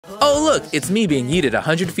Oh look, it's me being yeeted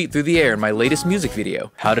 100 feet through the air in my latest music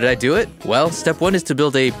video. How did I do it? Well, step 1 is to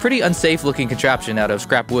build a pretty unsafe looking contraption out of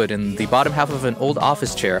scrap wood in the bottom half of an old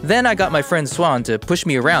office chair. Then I got my friend Swan to push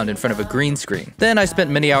me around in front of a green screen. Then I spent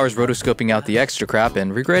many hours rotoscoping out the extra crap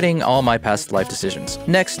and regretting all my past life decisions.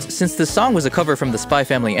 Next, since this song was a cover from the Spy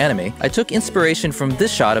Family anime, I took inspiration from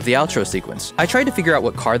this shot of the outro sequence. I tried to figure out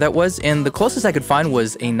what car that was, and the closest I could find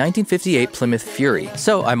was a 1958 Plymouth Fury.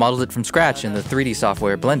 So I modeled it from scratch in the 3D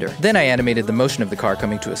software Blender. Then I animated the motion of the car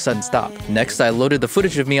coming to a sudden stop. Next, I loaded the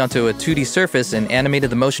footage of me onto a 2D surface and animated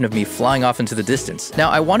the motion of me flying off into the distance. Now,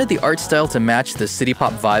 I wanted the art style to match the city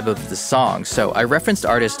pop vibe of the song, so I referenced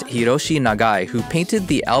artist Hiroshi Nagai, who painted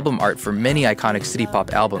the album art for many iconic city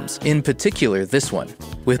pop albums, in particular this one.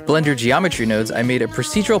 With Blender geometry nodes, I made a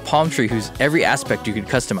procedural palm tree whose every aspect you could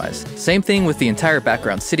customize. Same thing with the entire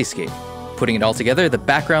background cityscape. Putting it all together, the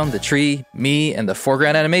background, the tree, me, and the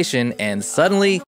foreground animation, and suddenly,